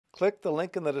Click the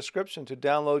link in the description to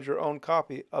download your own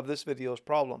copy of this video's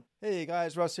problem. Hey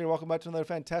guys, Russ here. Welcome back to another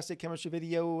fantastic chemistry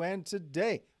video, and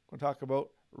today we're going to talk about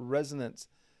resonance.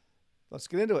 Let's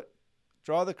get into it.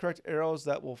 Draw the correct arrows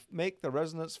that will make the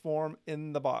resonance form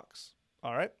in the box.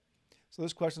 All right? So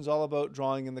this question is all about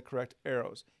drawing in the correct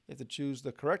arrows. You have to choose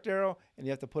the correct arrow and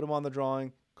you have to put them on the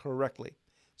drawing correctly.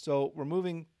 So we're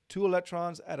moving 2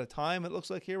 electrons at a time, it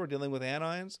looks like here. We're dealing with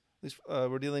anions. At least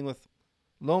we're dealing with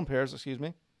lone pairs, excuse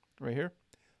me, right here.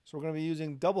 So we're going to be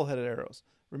using double-headed arrows.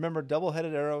 Remember,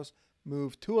 double-headed arrows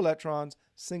move 2 electrons.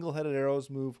 Single-headed arrows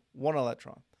move 1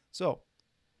 electron. So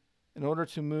in order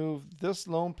to move this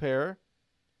lone pair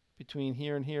between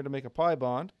here and here to make a pi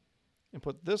bond, and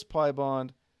put this pi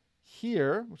bond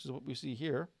here, which is what we see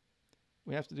here,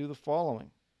 we have to do the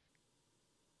following.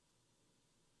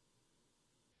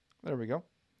 There we go.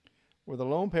 Where the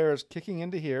lone pair is kicking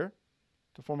into here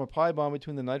to form a pi bond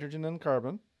between the nitrogen and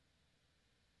carbon.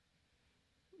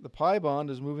 The pi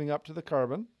bond is moving up to the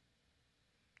carbon.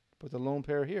 Put the lone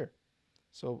pair here.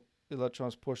 So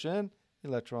electrons push in,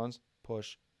 electrons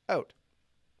push out.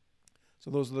 So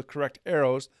those are the correct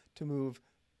arrows to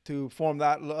form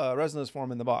that resonance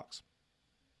form in the box.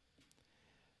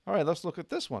 All right, let's look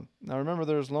at this one. Now remember,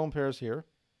 there's lone pairs here.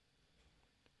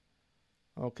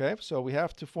 Okay, so we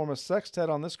have to form a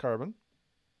sextet on this carbon,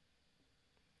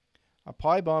 a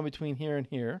pi bond between here and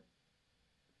here,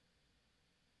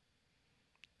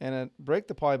 and then break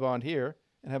the pi bond here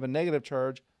and have a negative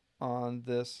charge on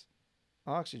this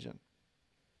oxygen.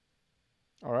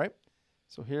 All right,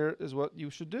 so here is what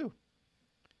you should do.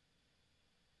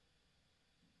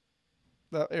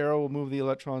 That arrow will move the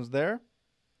electrons there,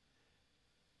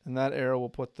 and that arrow will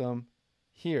put them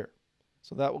here.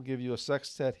 So that will give you a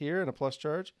sextet here and a plus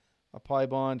charge, a pi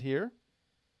bond here,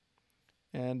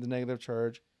 and the negative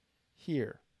charge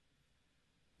here.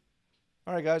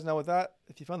 All right, guys, now with that,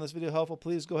 if you found this video helpful,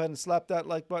 please go ahead and slap that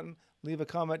like button, leave a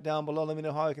comment down below, let me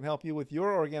know how I can help you with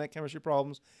your organic chemistry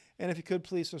problems, and if you could,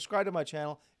 please subscribe to my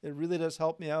channel. It really does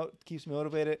help me out, keeps me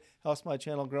motivated, helps my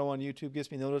channel grow on YouTube,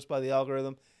 gets me noticed by the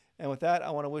algorithm. And with that, I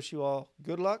want to wish you all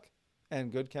good luck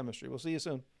and good chemistry. We'll see you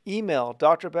soon. Email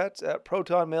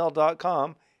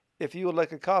drbetts@protonmail.com if you would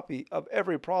like a copy of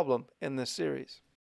every problem in this series.